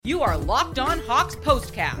You are Locked On Hawks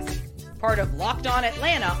POSTCAST, part of Locked On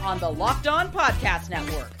Atlanta on the Locked On Podcast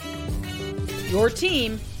Network. Your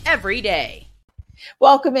team every day.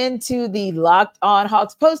 Welcome into the Locked On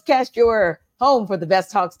Hawks POSTCAST, your home for the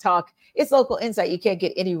best Hawks talk. It's local insight you can't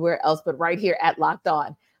get anywhere else but right here at Locked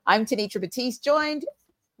On. I'm Tenitra Batiste. Joined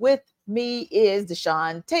with me is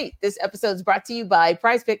Deshaun Tate. This episode is brought to you by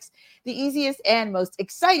PrizePicks, the easiest and most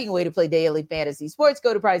exciting way to play daily fantasy sports.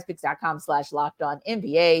 Go to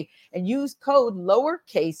prizepicks.com/LockedOnNBA and use code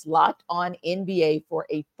lowercase LockedOnNBA for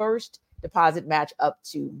a first deposit match up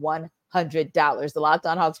to $100. The Locked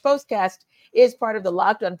On Hawks POSTCAST is part of the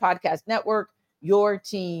Locked On Podcast Network, your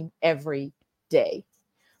team every day.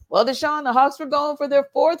 Well, Deshaun, the Hawks were going for their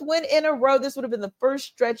fourth win in a row. This would have been the first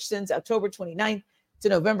stretch since October 29th to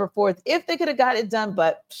November 4th if they could have got it done,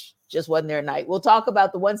 but just wasn't their night. We'll talk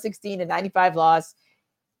about the 116-95 loss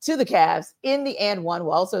to the Cavs in the and one.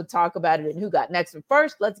 We'll also talk about it and who got next. But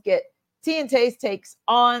first, let's get T and Tay's takes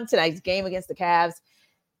on tonight's game against the Cavs.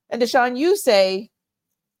 And Deshaun, you say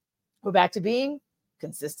we're back to being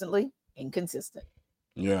consistently inconsistent.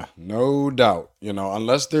 Yeah, no doubt.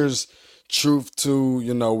 Unless there's truth to,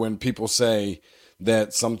 when people say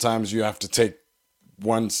that sometimes you have to take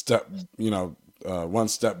one step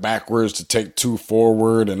backwards to take two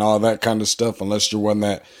forward and all that kind of stuff. Unless you're one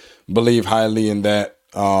that believe highly in that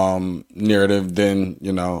narrative, then,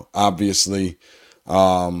 obviously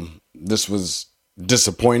this was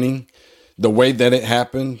disappointing. The way that it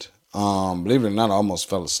happened, believe it or not, I almost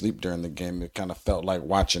fell asleep during the game. It kind of felt like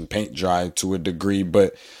watching paint dry to a degree,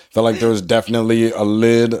 but felt like there was definitely a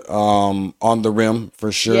lid on the rim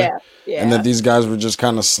for sure. Yeah. And that these guys were just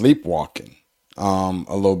kind of sleepwalking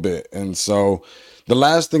a little bit. And so the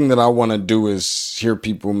last thing that I want to do is hear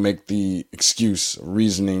people make the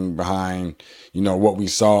reasoning behind, what we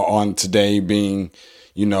saw on today being,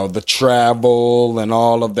 the travel and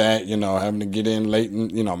all of that, having to get in late in,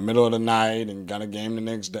 middle of the night and got a game the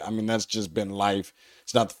next day. I mean, that's just been life.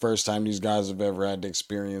 It's not the first time these guys have ever had to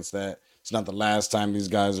experience that. It's not the last time these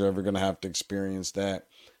guys are ever going to have to experience that.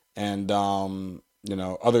 And,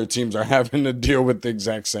 other teams are having to deal with the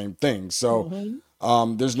exact same thing. So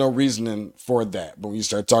there's no reasoning for that. But when you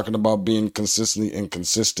start talking about being consistently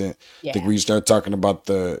inconsistent, I think when you start talking about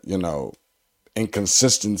the,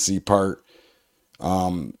 inconsistency part,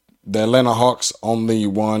 the Atlanta Hawks only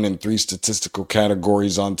won in 3 statistical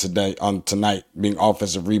categories on tonight, being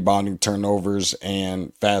offensive rebounding, turnovers,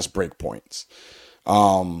 and fast break points.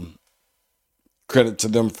 Credit to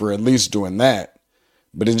them for at least doing that.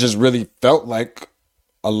 But it just really felt like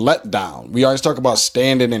a letdown. We always talk about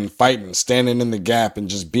standing and fighting, standing in the gap and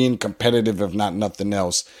just being competitive, if not nothing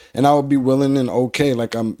else. And I would be willing and okay,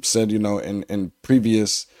 like I said, in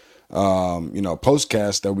previous,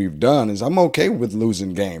 postcasts that we've done, is I'm okay with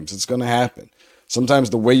losing games. It's going to happen.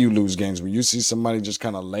 Sometimes the way you lose games, when you see somebody just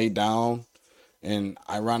kind of lay down, and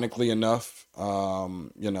ironically enough,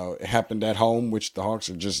 it happened at home, which the Hawks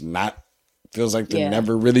are just not, feels like they're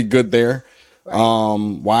never really good there.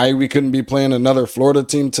 Right. Why we couldn't be playing another Florida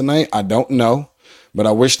team tonight, I don't know, but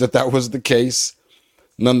I wish that was the case.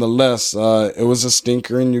 Nonetheless, it was a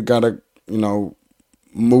stinker, and you gotta,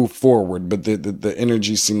 move forward. But the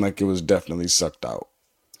energy seemed like it was definitely sucked out.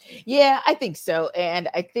 Yeah, I think so, and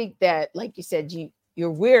I think that, like you said,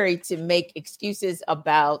 you're wary to make excuses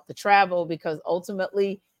about the travel because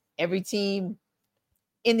ultimately every team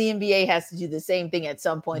in the NBA has to do the same thing at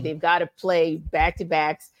some point. They've got to play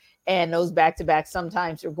back-to-backs. And those back-to-backs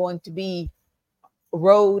sometimes are going to be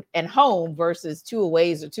road and home versus 2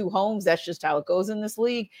 aways or 2 homes. That's just how it goes in this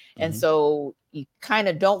league. And so you kind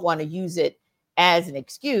of don't want to use it as an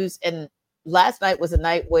excuse. And last night was a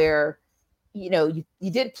night where, you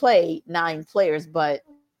did play 9 players, but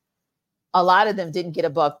a lot of them didn't get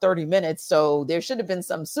above 30 minutes. So there should have been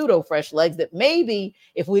some pseudo fresh legs that maybe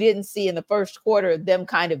if we didn't see in the first quarter, them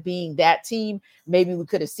kind of being that team, maybe we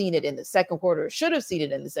could have seen it in the second quarter, or should have seen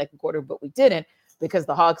it in the second quarter, but we didn't because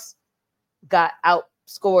the Hawks got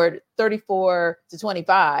outscored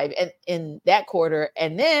 34-25 and in that quarter.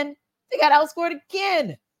 And then they got outscored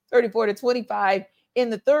again, 34-25 in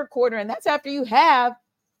the third quarter. And that's after you have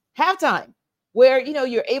halftime, where,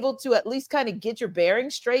 you're able to at least kind of get your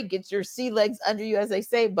bearings straight, get your sea legs under you, as they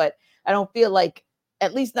say. But I don't feel like,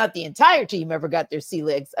 at least not the entire team, ever got their sea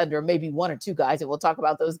legs under maybe 1 or 2 guys. And we'll talk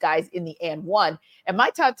about those guys in the and one. And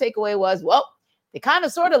my top takeaway was, well, they kind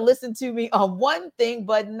of sort of listened to me on one thing,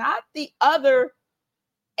 but not the other.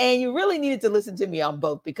 And you really needed to listen to me on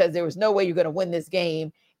both, because there was no way you're going to win this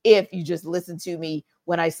game if you just listened to me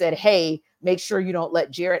when I said, hey, make sure you don't let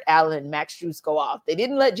Jarrett Allen and Max Strus go off. They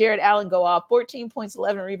didn't let Jarrett Allen go off. 14 points,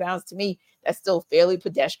 11 rebounds. To me, that's still fairly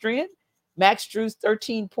pedestrian. Max Strus,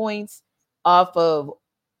 13 points off of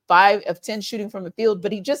 5 of 10 shooting from the field,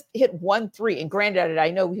 but he just hit 1 3. And granted, I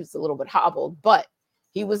know he was a little bit hobbled, but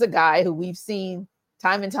he was a guy who we've seen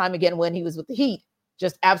time and time again when he was with the Heat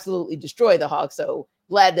just absolutely destroy the Hawks. So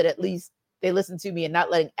glad that at least they listened to me and not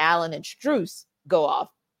letting Allen and Strus go off.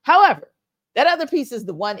 However, that other piece is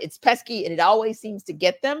the one, it's pesky and it always seems to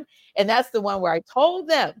get them. And that's the one where I told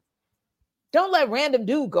them, don't let random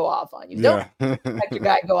dude go off on you. Don't let your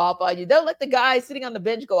guy go off on you. Don't let the guy sitting on the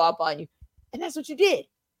bench go off on you. And that's what you did.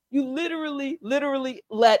 You literally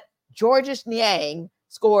let Georges Niang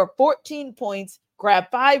score 14 points, grab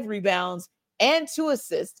 5 rebounds, and 2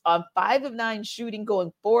 assists on 5 of 9 shooting,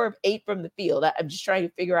 going 4 of 8 from the field. I'm just trying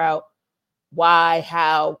to figure out why,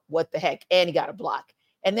 how, what the heck. And he got a block.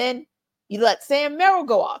 And then you let Sam Merrill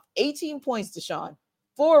go off. 18 points, Deshaun,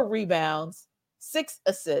 4 rebounds, 6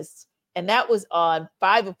 assists. And that was on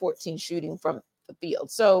 5 of 14 shooting from the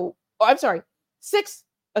field. So, I'm sorry, 6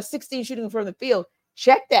 of 16 shooting from the field.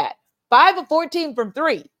 Check that. 5 of 14 from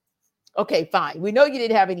 3. Okay, fine. We know you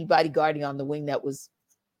didn't have anybody guarding on the wing that was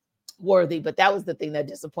worthy, but that was the thing that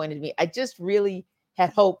disappointed me. I just really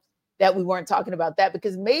had hoped that we weren't talking about that,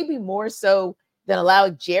 because maybe more so than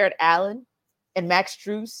allowing Jared Allen and Max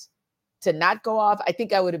Strus to not go off, I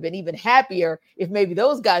think I would have been even happier if maybe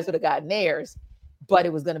those guys would have gotten theirs. But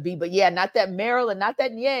it was going to be, but yeah, not that Merrill and not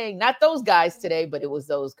that Niang, not those guys today, but it was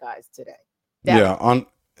those guys today.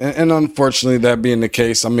 And unfortunately, that being the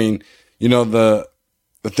case, I mean, you know, the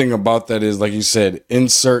thing about that is, like you said,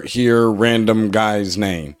 insert here random guy's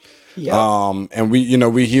name. Yep. And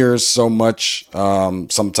we hear so much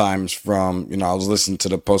sometimes from, I was listening to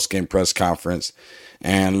the post-game press conference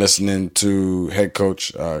and listening to head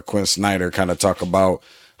coach Quinn Snyder kind of talk about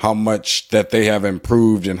how much that they have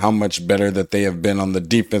improved and how much better that they have been on the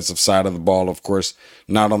defensive side of the ball. Of course,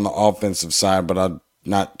 not on the offensive side, but I'm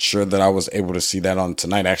not sure that I was able to see that on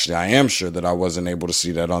tonight. Actually, I am sure that I wasn't able to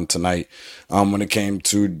see that on tonight when it came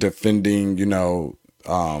to defending,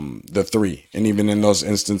 the 3. And even in those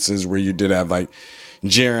instances where you did have like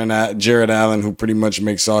Jared Allen, who pretty much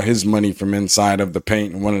makes all his money from inside of the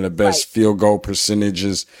paint and one of the best field goal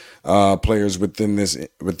percentages players within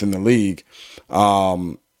the league.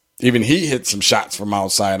 Even he hit some shots from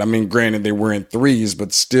outside. I mean, granted, they weren't threes,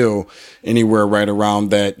 but still anywhere right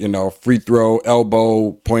around that, free throw,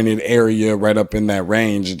 elbow pointed area, right up in that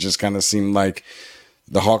range. It just kind of seemed like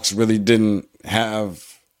the Hawks really didn't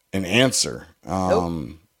have an answer.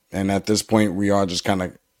 Nope. And at this point, we are just kind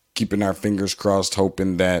of keeping our fingers crossed,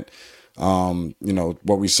 hoping that,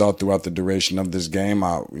 what we saw throughout the duration of this game.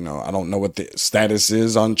 I don't know what the status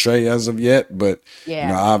is on Trey as of yet, but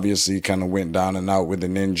obviously kind of went down and out with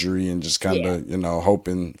an injury and just kind of,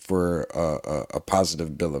 hoping for a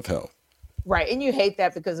positive bill of health. Right. And you hate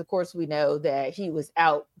that because, of course, we know that he was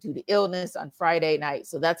out due to illness on Friday night.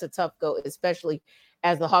 So that's a tough go, especially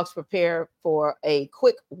as the Hawks prepare for a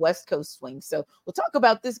quick West Coast swing. So we'll talk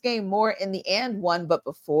about this game more in the and one. But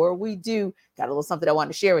before we do, got a little something I want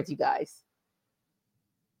to share with you guys.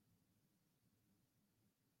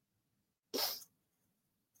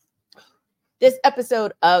 This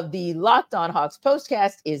episode of the Locked On Hawks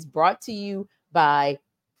Postcast is brought to you by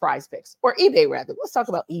Prize Picks, or eBay rather. Let's talk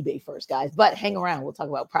about eBay first, guys, but hang around. We'll talk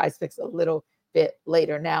about Prize Picks a little bit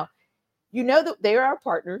later. Now, you know that they are our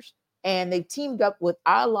partners, and they've teamed up with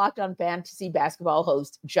our Locked On Fantasy Basketball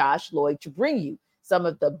host, Josh Lloyd, to bring you some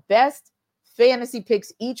of the best fantasy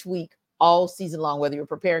picks each week, all season long. Whether you're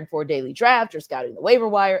preparing for a daily draft or scouting the waiver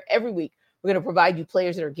wire, every week we're going to provide you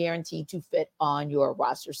players that are guaranteed to fit on your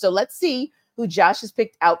roster. So let's see who Josh has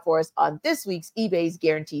picked out for us on this week's eBay's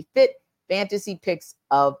Guaranteed Fit Fantasy Picks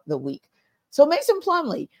of the Week. So Mason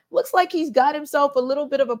Plumlee looks like he's got himself a little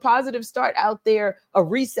bit of a positive start out there, a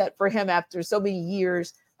reset for him after so many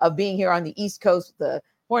years of being here on the East Coast with the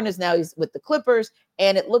Hornets. Now he's with the Clippers,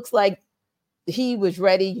 and it looks like he was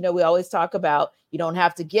ready. We always talk about you don't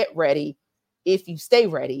have to get ready if you stay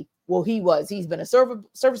ready. Well, he was. He's been a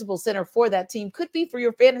serviceable center for that team. Could be for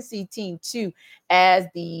your fantasy team too, as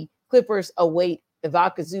the Clippers await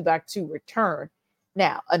Ivica Zubac to return.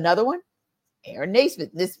 Now, another one, Aaron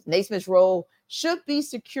Naismith. This Naismith's role should be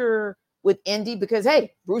secure with Indy because,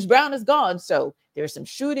 hey, Bruce Brown is gone. So there's some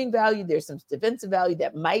shooting value. There's some defensive value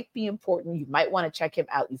that might be important. You might want to check him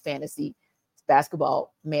out, you fantasy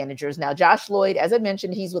basketball managers. Now, Josh Lloyd, as I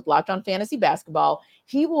mentioned, he's with Locked On Fantasy Basketball.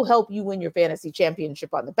 He will help you win your fantasy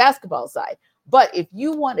championship on the basketball side. But if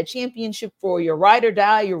you want a championship for your ride or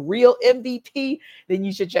die, your real MVP, then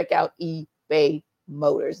you should check out eBay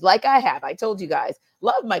Motors. Like I have. I told you guys,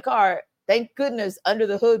 love my car. Thank goodness under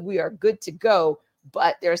the hood, we are good to go.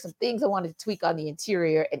 But there are some things I wanted to tweak on the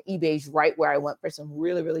interior, and eBay's right where I went for some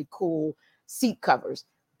really, really cool seat covers.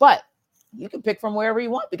 But you can pick from wherever you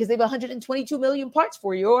want because they have 122 million parts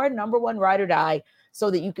for your number one ride or die so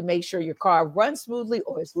that you can make sure your car runs smoothly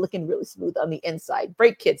or is looking really smooth on the inside.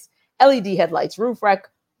 Brake kits, LED headlights, roof rack,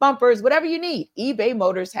 bumpers, whatever you need, eBay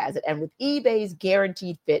Motors has it. And with eBay's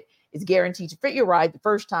guaranteed fit, it's guaranteed to fit your ride the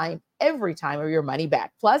first time, every time, or your money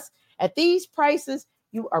back. Plus, at these prices,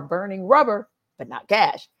 you are burning rubber, but not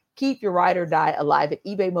cash. Keep your ride or die alive at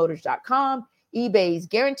ebaymotors.com. eBay's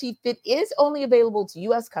guaranteed fit is only available to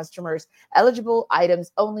U.S. customers, eligible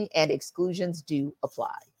items only, and exclusions do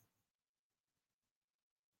apply.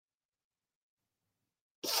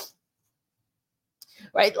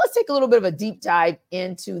 Right, let's take a little bit of a deep dive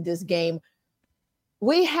into this game.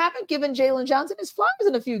 We haven't given Jalen Johnson his flowers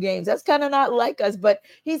in a few games. That's kind of not like us, but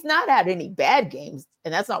he's not had any bad games,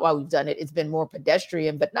 and that's not why we've done it. It's been more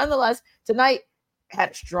pedestrian, but nonetheless, tonight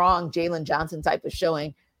had a strong Jalen Johnson type of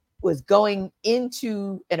showing, was going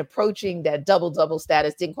into and approaching that double-double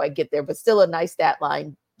status, didn't quite get there, but still a nice stat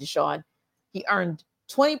line, Deshaun. He earned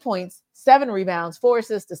 20 points, 7 rebounds, 4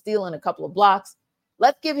 assists, a steal, and a couple of blocks.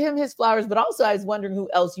 Let's give him his flowers, but also I was wondering who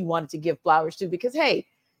else you wanted to give flowers to because, hey,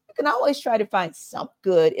 you can always try to find some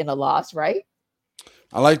good in a loss, right?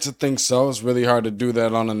 I like to think so. It's really hard to do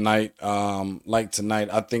that on a night like tonight.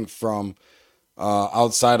 I think from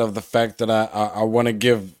outside of the fact that I want to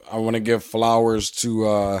give flowers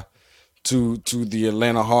to the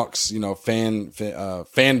Atlanta Hawks,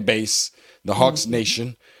 fan base, the Hawks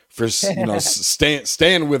Nation, for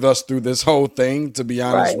staying with us through this whole thing. To be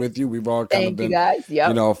honest with you, we've all kind of been,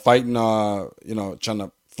 fighting, trying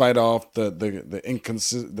to fight off the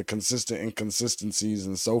consistent inconsistencies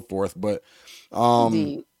and so forth. But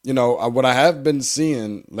what I have been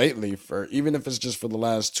seeing lately, for even if it's just for the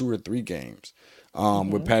last 2 or 3 games,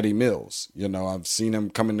 with Patty Mills, I've seen him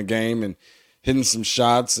come in the game and hitting some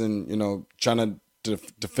shots and trying to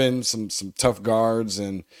defend some tough guards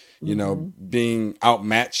and being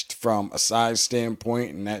outmatched from a size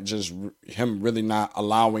standpoint, and that just him really not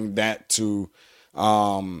allowing that to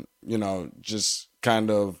just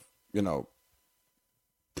kind of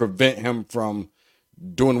prevent him from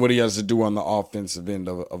doing what he has to do on the offensive end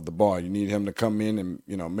of the ball. You need him to come in and,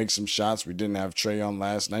 make some shots. We didn't have Trey on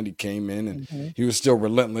last night. He came in and he was still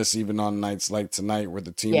relentless even on nights like tonight where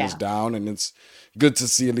the team was down. And it's good to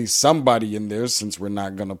see at least somebody in there since we're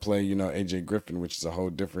not going to play, AJ Griffin, which is a whole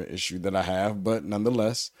different issue that I have. But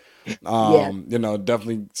nonetheless,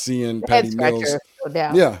 definitely seeing Patty Mills.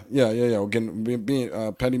 Again,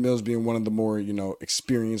 being Patty Mills being one of the more,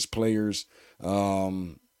 experienced players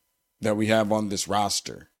that we have on this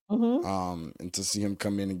roster. And to see him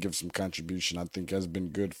come in and give some contribution, I think has been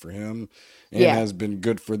good for him and has been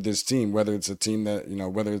good for this team, whether it's a team that,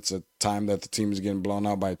 whether it's a time that the team is getting blown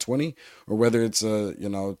out by 20 or whether it's a,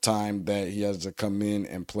 time that he has to come in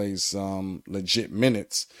and play some legit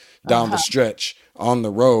minutes down the stretch on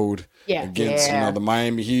the road against, the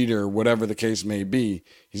Miami Heat or whatever the case may be.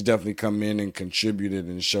 He's definitely come in and contributed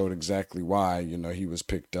and showed exactly why, he was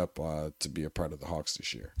picked up to be a part of the Hawks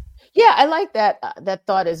this year. Yeah, I like that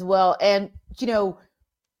thought as well. And,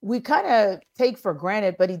 we kind of take for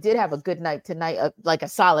granted, but he did have a good night tonight, like a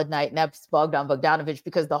solid night. And that's Bogdanovich,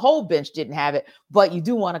 because the whole bench didn't have it. But you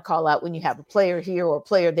do want to call out when you have a player here or a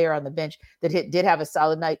player there on the bench that did have a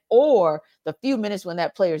solid night, or the few minutes when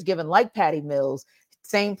that player is given, like Patty Mills,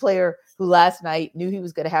 same player who last night knew he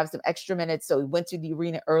was going to have some extra minutes. So he went to the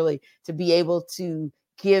arena early to be able to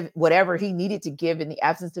give whatever he needed to give in the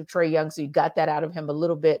absence of Trae Young. So you got that out of him a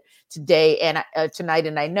little bit today and tonight.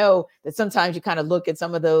 And I know that sometimes you kind of look at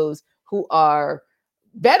some of those who are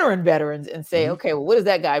veterans and say, okay, well, what does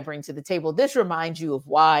that guy bring to the table? This reminds you of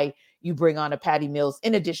why you bring on a Patty Mills,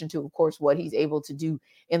 in addition to, of course, what he's able to do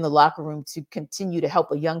in the locker room to continue to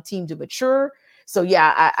help a young team to mature. So,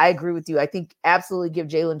 yeah, I agree with you. I think absolutely give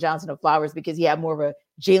Jalen Johnson the flowers because he had more of a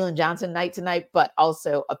Jalen Johnson night tonight, but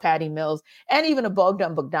also a Patty Mills and even a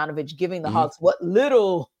Bogdanovich giving the Hawks what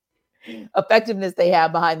little effectiveness they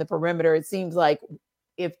have behind the perimeter. It seems like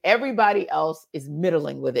if everybody else is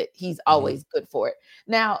middling with it, he's always good for it.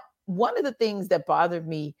 Now, one of the things that bothered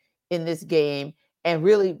me in this game and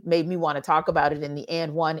really made me want to talk about it in the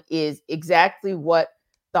and one is exactly what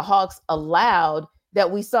the Hawks allowed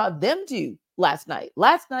that we saw them do last night.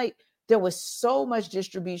 Last night, there was so much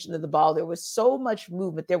distribution of the ball. There was so much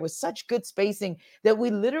movement. There was such good spacing that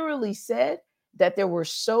we literally said that there were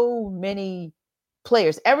so many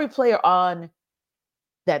players, every player on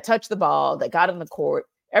that touched the ball, that got on the court,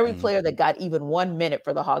 every player that got even 1 minute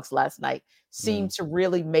for the Hawks last night seemed to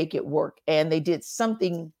really make it work. And they did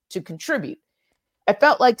something to contribute. I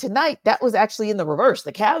felt like tonight that was actually in the reverse.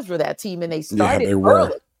 The Cavs were that team and they started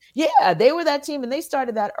early. Yeah, they were that team, and they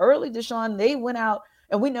started that early, Deshaun. They went out,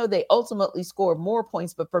 and we know they ultimately scored more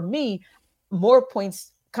points. But for me, more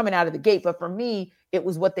points coming out of the gate. But for me, it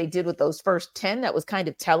was what they did with those first 10 that was kind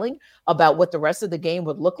of telling about what the rest of the game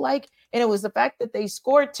would look like. And it was the fact that they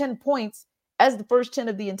scored 10 points as the first 10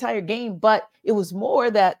 of the entire game. But it was more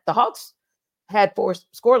that the Hawks had 4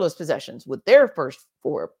 scoreless possessions with their first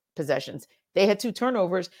 4 possessions. They had 2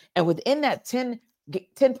 turnovers. And within that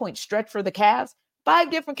 10-point stretch for the Cavs, 5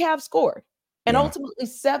 different Cavs scored. And ultimately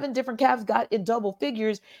 7 different Cavs got in double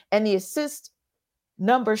figures. And the assist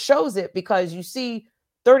number shows it, because you see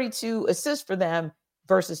 32 assists for them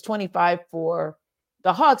versus 25 for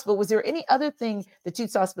the Hawks. But was there any other thing that you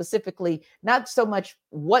saw specifically, not so much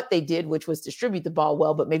what they did, which was distribute the ball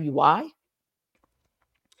well, but maybe why?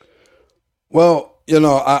 Well,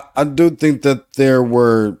 I do think that there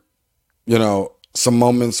were, some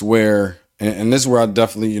moments where, and this is where I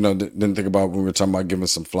definitely, didn't think about when we were talking about giving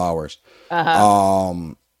some flowers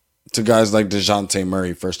to guys like DeJounte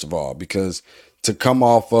Murray, first of all, because to come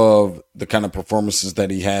off of the kind of performances that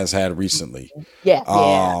he has had recently.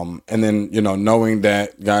 And then, knowing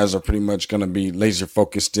that guys are pretty much going to be laser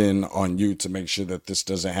focused in on you to make sure that this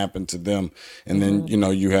doesn't happen to them. And then,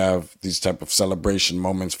 you have these type of celebration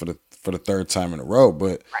moments for the 3rd time in a row.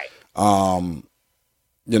 But, I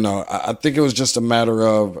think it was just a matter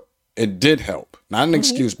of, it did help, not an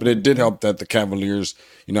excuse, but it did help that the Cavaliers,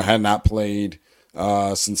 had not played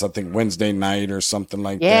since I think Wednesday night or something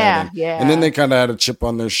like that. And then they kind of had a chip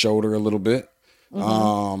on their shoulder a little bit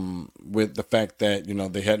with the fact that,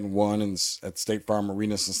 they hadn't won at State Farm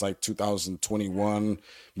Arena since like 2021,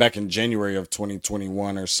 back in January of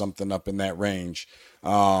 2021 or something up in that range.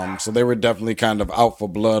 So they were definitely kind of out for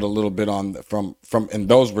blood a little bit from in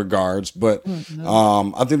those regards, but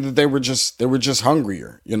I think that they were just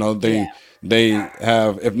hungrier. They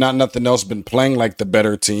have, if not nothing else, been playing like the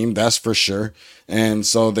better team, that's for sure. And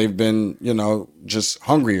so they've been, just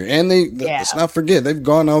hungrier. And let's not forget, they've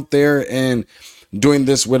gone out there and doing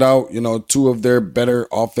this without, 2 of their better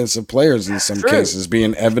offensive players in some cases,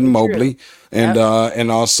 being Evan Mobley and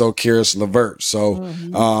also Karis LeVert. So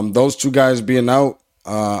those 2 guys being out,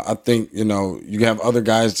 I think, you have other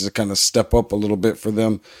guys to kind of step up a little bit for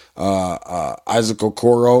them. Isaac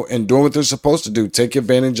Okoro, and doing what they're supposed to do. Take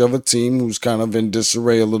advantage of a team who's kind of in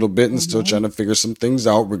disarray a little bit and still trying to figure some things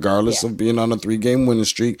out, regardless of being on a 3-game winning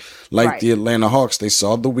streak. Like the Atlanta Hawks, they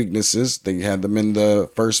saw the weaknesses. They had them in the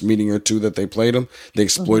first meeting or 2 that they played them. They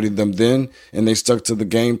exploited them then, and they stuck to the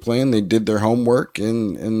game plan. They did their homework,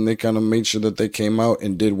 and they kind of made sure that they came out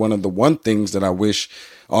and did one of the things that I wish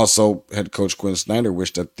also head coach Quinn Snyder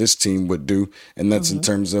wished that this team would do, and that's in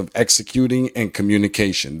terms of executing and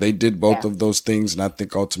communication. They did both of those things, and I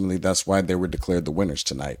think ultimately that's why they were declared the winners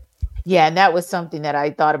tonight. Yeah, and that was something that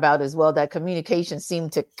I thought about as well, that communication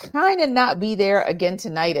seemed to kind of not be there again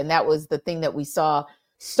tonight, and that was the thing that we saw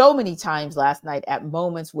so many times last night at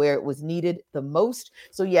moments where it was needed the most.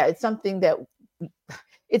 So yeah, it's something that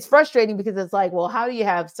it's frustrating, because it's like, well, how do you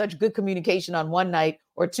have such good communication on one night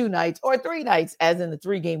or 2 nights or 3 nights, as in the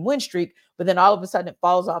 3-game win streak, but then all of a sudden it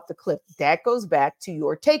falls off the cliff? That goes back to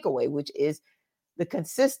your takeaway, which is the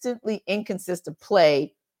consistently inconsistent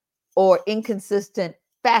play, or inconsistent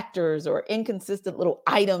factors, or inconsistent little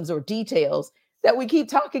items or details that we keep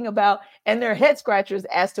talking about, and they're head scratchers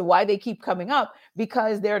as to why they keep coming up,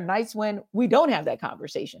 because they're nights when we don't have that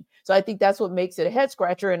conversation. So I think that's what makes it a head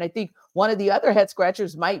scratcher. And I think one of the other head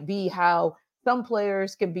scratchers might be how some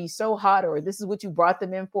players can be so hot, or this is what you brought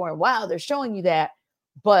them in for, and wow, they're showing you that.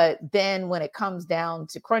 But then when it comes down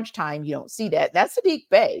to crunch time, you don't see that. That's Saddiq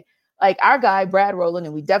Bey. Like our guy, Brad Rowland,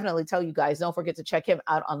 and we definitely tell you guys, don't forget to check him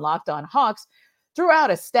out on Locked On Hawks, threw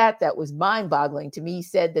out a stat that was mind-boggling to me. He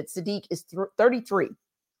said that Saddiq is 33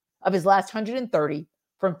 of his last 130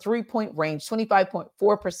 from 3-point range,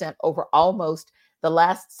 25.4% over almost the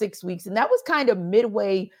last 6 weeks. And that was kind of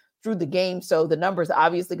midway through the game. So the number is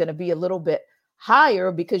obviously going to be a little bit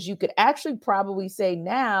higher, because you could actually probably say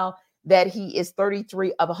now that he is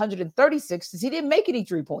 33 of 136, because he didn't make any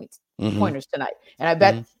 3-pointers tonight. And I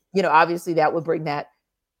bet, obviously that would bring that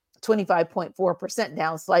 25.4%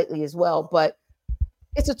 down slightly as well. But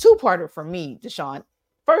it's a 2-parter for me, Deshaun.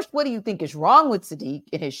 First, what do you think is wrong with Saddiq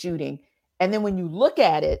in his shooting? And then when you look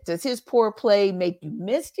at it, does his poor play make you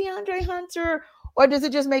miss DeAndre Hunter? Or does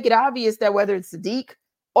it just make it obvious that whether it's Saddiq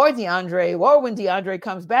or DeAndre, or when DeAndre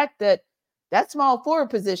comes back, that small forward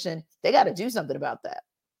position, they got to do something about that?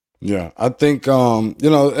 Yeah, I think,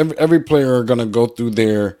 every player are going to go through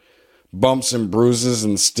their bumps and bruises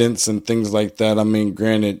and stints and things like that. I mean,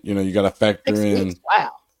 granted, you got to factor in.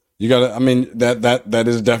 Wow. You got to, that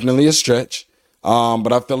is definitely a stretch.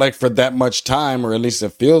 But I feel like for that much time, or at least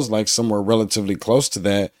it feels like somewhere relatively close to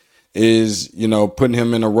that, is, putting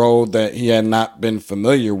him in a role that he had not been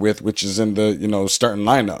familiar with, which is in the, starting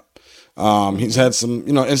lineup. He's had some,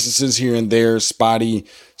 instances here and there, spotty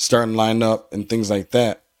starting lineup and things like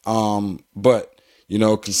that. But,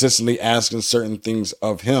 consistently asking certain things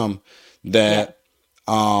of him that,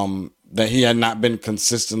 that he had not been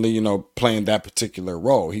consistently, playing that particular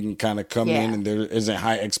role. He can kind of come in and there isn't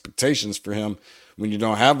high expectations for him when you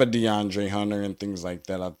don't have a DeAndre Hunter and things like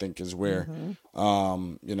that. I think is where,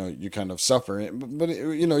 you kind of suffer. But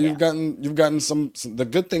you've gotten some, the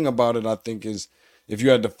good thing about it, I think, is if you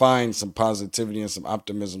had to find some positivity and some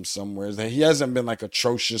optimism somewhere, is that he hasn't been like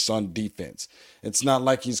atrocious on defense. It's not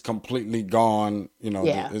like he's completely gone,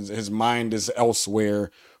 his mind is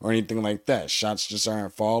elsewhere or anything like that. Shots just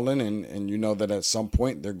aren't falling, and you know that at some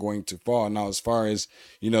point they're going to fall. Now, as far as,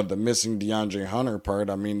 the missing DeAndre Hunter part,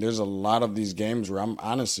 I mean, there's a lot of these games where I'm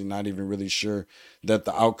honestly not even really sure that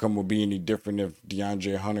the outcome would be any different if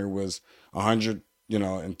DeAndre Hunter was 100,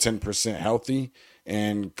 and 10% healthy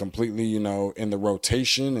and completely, in the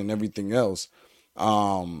rotation and everything else.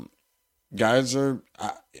 Guys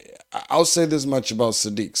I'll say this much about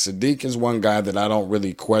Sadiq. Sadiq is one guy that I don't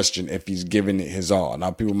really question if he's giving it his all.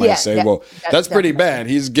 Now, people might say, well, that's pretty bad.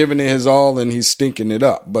 He's giving it his all and he's stinking it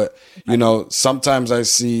up. But, sometimes I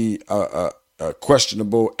see a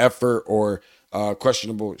questionable effort or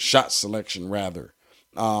questionable shot selection, rather.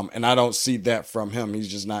 And I don't see that from him. He's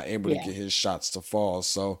just not able to get his shots to fall.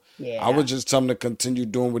 So I would just tell him to continue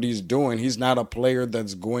doing what he's doing. He's not a player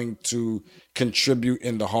that's going to contribute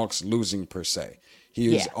in the Hawks losing per se.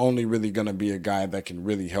 He is only really going to be a guy that can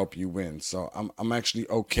really help you win. So I'm actually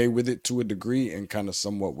okay with it to a degree and kind of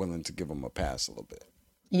somewhat willing to give him a pass a little bit.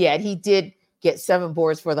 Yeah, and he did get 7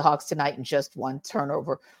 boards for the Hawks tonight and just 1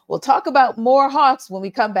 turnover. We'll talk about more Hawks when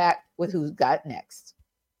we come back with Who's Got Next.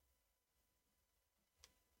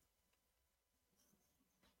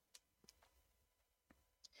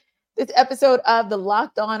 This episode of the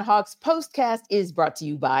Locked On Hawks Postcast is brought to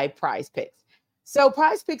you by Prize Picks. So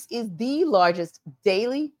Prize Picks is the largest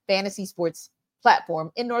daily fantasy sports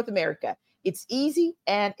platform in North America. It's easy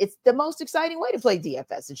and it's the most exciting way to play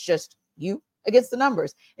DFS. It's just you against the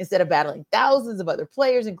numbers. Instead of battling thousands of other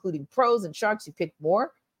players, including pros and sharks, you pick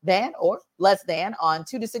more than or less than on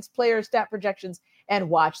 2 to 6 player stat projections and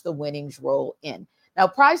watch the winnings roll in. Now,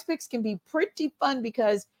 Prize Picks can be pretty fun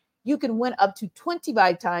because you can win up to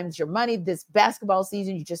 25 times your money this basketball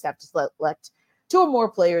season. You just have to select 2 or more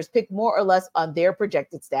players, pick more or less on their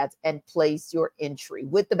projected stats, and place your entry.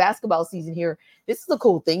 With the basketball season here, this is a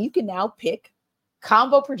cool thing. You can now pick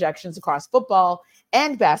combo projections across football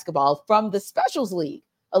and basketball from the Specials League,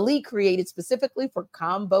 a league created specifically for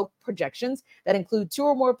combo projections that include 2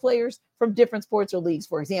 or more players from different sports or leagues.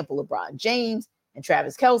 For example, LeBron James and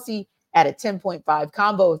Travis Kelce at a 10.5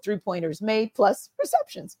 combo of 3-pointers made plus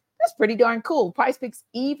receptions. That's pretty darn cool. Prize Picks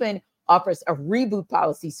even offers a reboot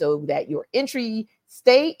policy so that your entry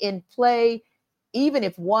stay in play even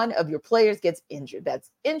if one of your players gets injured.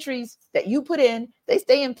 That's entries that you put in, they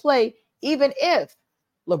stay in play even if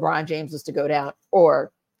LeBron James was to go down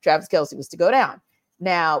or Travis Kelce was to go down.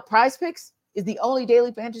 Now, Prize Picks is the only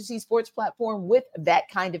daily fantasy sports platform with that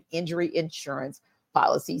kind of injury insurance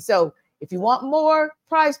policy. So if you want more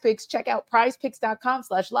Prize Picks, check out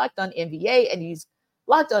prizepicks.com/LockedOnNBA and use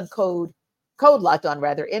code Locked On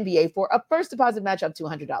NBA for a first deposit match up to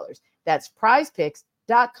 $100. That's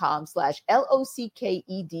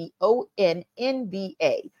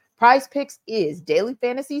prizepicks.com/LOCKEDONNBA. Prize Picks is daily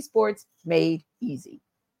fantasy sports made easy.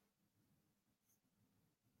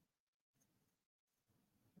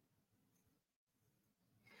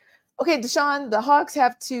 Okay, Deshaun, the Hawks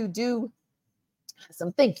have to do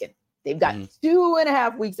some thinking. They've got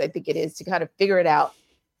 2.5 weeks, I think it is, to kind of figure it out.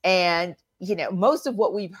 And most of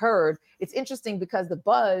what we've heard, it's interesting because the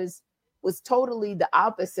buzz was totally the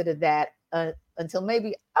opposite of that until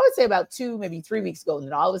maybe, I would say about 2, maybe 3 weeks ago. And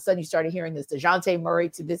then all of a sudden you started hearing this DeJounte Murray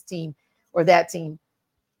to this team or that team.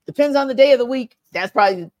 Depends on the day of the week. That's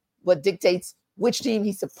probably what dictates which team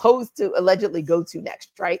he's supposed to allegedly go to next,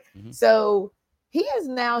 right? Mm-hmm. So he has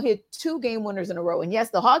now hit 2 game winners in a row. And yes,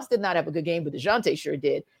 the Hawks did not have a good game, but DeJounte sure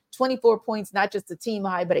did. 24 points, not just a team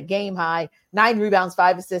high, but a game high, 9 rebounds,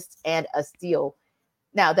 5 assists, and a steal.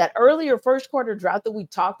 Now, that earlier first quarter drought that we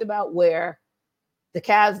talked about where the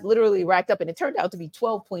Cavs literally racked up, and it turned out to be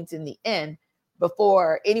 12 points in the end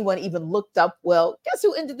before anyone even looked up, well, guess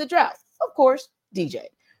who ended the drought? Of course, DJ.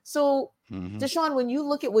 So, Deshaun, when you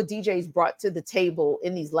look at what DJ's brought to the table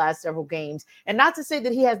in these last several games, and not to say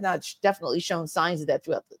that he has not definitely shown signs of that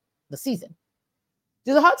throughout the season,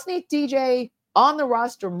 do the Hawks need DJ on the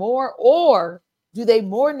roster more, or do they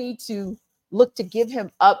more need to look to give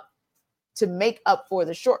him up to make up for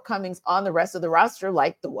the shortcomings on the rest of the roster,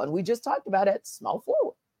 like the one we just talked about at small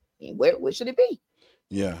forward? I mean, where should it be?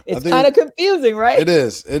 Yeah. It's kind of confusing, right? It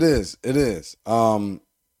is.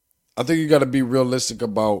 I think you got to be realistic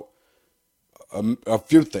about a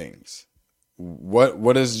few things.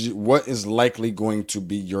 What is likely going to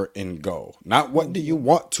be your end goal? Not what do you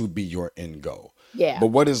want to be your end goal? Yeah. But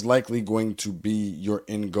what is likely going to be your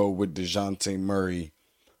end goal with DeJounte Murray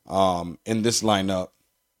in this lineup,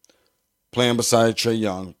 playing beside Trae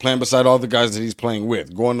Young, playing beside all the guys that he's playing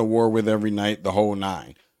with, going to war with every night, the whole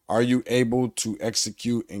nine? Are you able to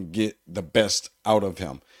execute and get the best out of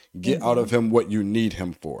him? Get out of him what you need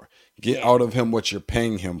him for. Get out of him what you're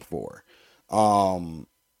paying him for.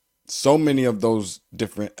 So many of those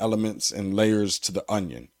different elements and layers to the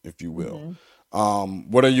onion, if you will.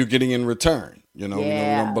 What are you getting in return? We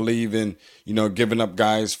don't believe in, giving up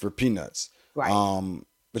guys for peanuts. Right.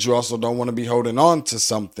 But you also don't want to be holding on to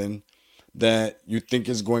something that you think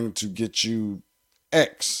is going to get you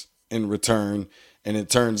X in return. And it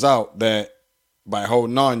turns out that by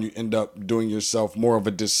holding on, you end up doing yourself more of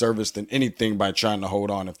a disservice than anything by trying to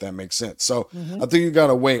hold on, if that makes sense. So I think you got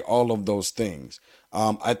to weigh all of those things.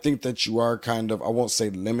 I think that you are kind of, I won't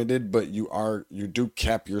say limited, but you do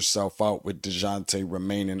cap yourself out with DeJounte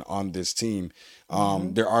remaining on this team.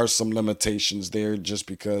 There are some limitations there just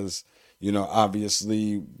because,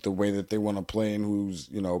 obviously the way that they want to play and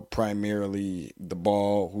who's, primarily the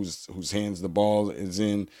ball, whose hands the ball is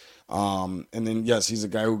in. And then, yes, he's a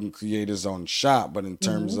guy who can create his own shot, but in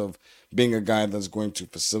terms of being a guy that's going to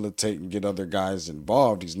facilitate and get other guys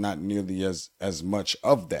involved, he's not nearly as much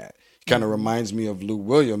of that. He kind of reminds me of Lou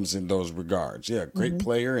Williams in those regards. Yeah, great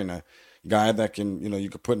player and a guy that can, you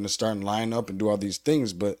could put in the starting lineup and do all these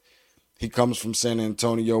things, but he comes from San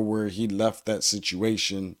Antonio where he left that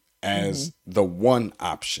situation as the one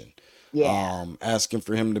option. Yeah. Asking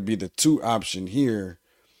for him to be the two option here,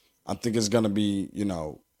 I think is going to be,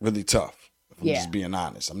 really tough, if I'm just being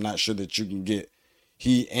honest. I'm not sure that you can get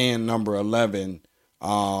he and number 11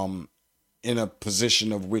 in a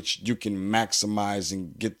position of which you can maximize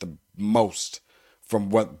and get the most from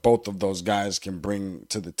what both of those guys can bring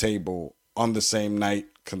to the table on the same night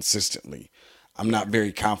consistently. I'm not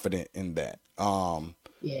very confident in that.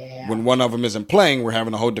 When one of them isn't playing, we're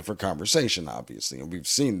having a whole different conversation, obviously, and we've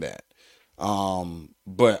seen that.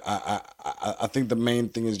 But I think the main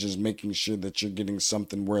thing is just making sure that you're getting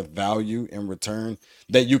something worth value in return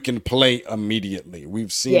that you can play immediately.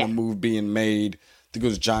 We've seen a move being made. I think it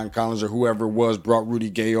was John Collins or whoever it was brought Rudy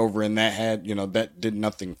Gay over, and that had, that did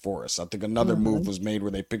nothing for us. I think another move was made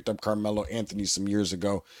where they picked up Carmelo Anthony some years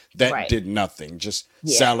ago. That did nothing. Just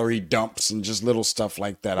salary dumps and just little stuff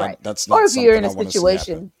like that. Right. That's not something I want to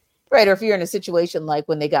see happen. Right. Or if you're in a situation like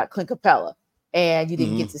when they got Clint Capella and you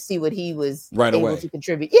didn't get to see what he was able to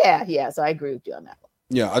contribute. Yeah. So I agree with you on that one.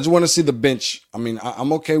 Yeah. I just want to see the bench. I mean,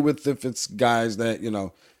 I'm okay with if it's guys that,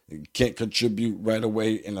 can't contribute right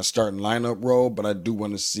away in a starting lineup role, but I do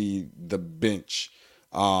want to see the bench,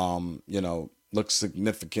 look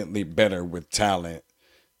significantly better with talent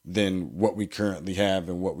than what we currently have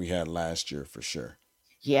and what we had last year for sure.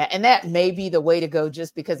 Yeah. And that may be the way to go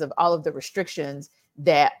just because of all of the restrictions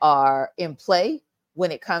that are in play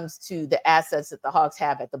when it comes to the assets that the Hawks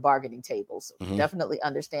have at the bargaining table. So definitely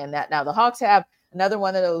understand that. Now the Hawks have another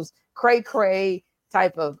one of those cray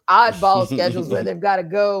type of oddball schedules where they've got to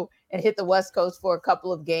go and hit the West Coast for a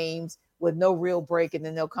couple of games with no real break, and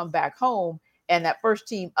then they'll come back home. And that first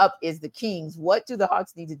team up is the Kings. What do the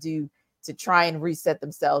Hawks need to do to try and reset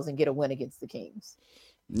themselves and get a win against the Kings?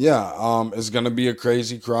 Yeah, it's going to be a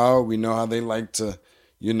crazy crowd. We know how they like to,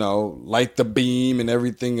 light the beam and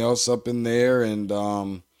everything else up in there. And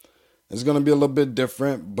it's going to be a little bit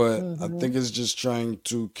different, but I think it's just trying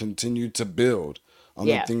to continue to build on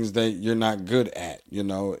the things that you're not good at.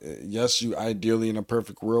 Yes, you ideally in a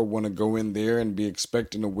perfect world want to go in there and be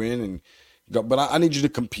expecting to win and go, but I need you to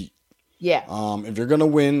compete. Yeah. If you're gonna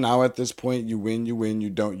win now at this point, you win, you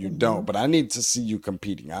don't. But I need to see you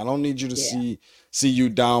competing. I don't need you to see you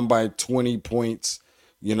down by 20 points,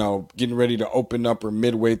 getting ready to open up or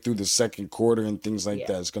midway through the second quarter and things like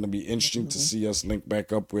that. It's gonna be interesting to see us link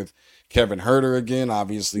back up with Kevin Huerter again.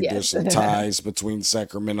 Obviously, there's some ties between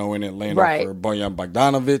Sacramento and Atlanta for Bojan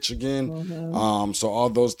Bogdanovic again. So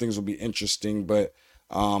all those things will be interesting. But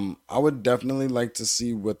I would definitely like to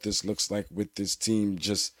see what this looks like with this team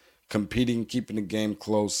just competing, keeping the game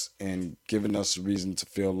close, and giving us a reason to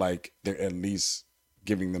feel like they're at least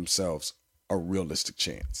giving themselves a realistic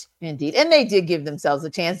chance. Indeed. And they did give themselves a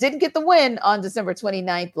chance. Didn't get the win on December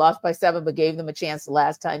 29th, lost by 7, but gave them a chance the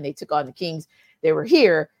last time they took on the Kings. They were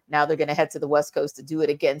here. Now they're going to head to the West Coast to do it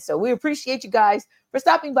again. So we appreciate you guys for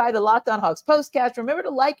stopping by the Locked On Hawks Postcast. Remember to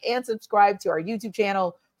like and subscribe to our YouTube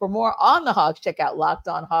channel. For more on the Hawks, check out Locked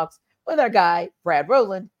On Hawks with our guy, Brad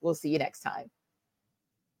Rowland. We'll see you next time.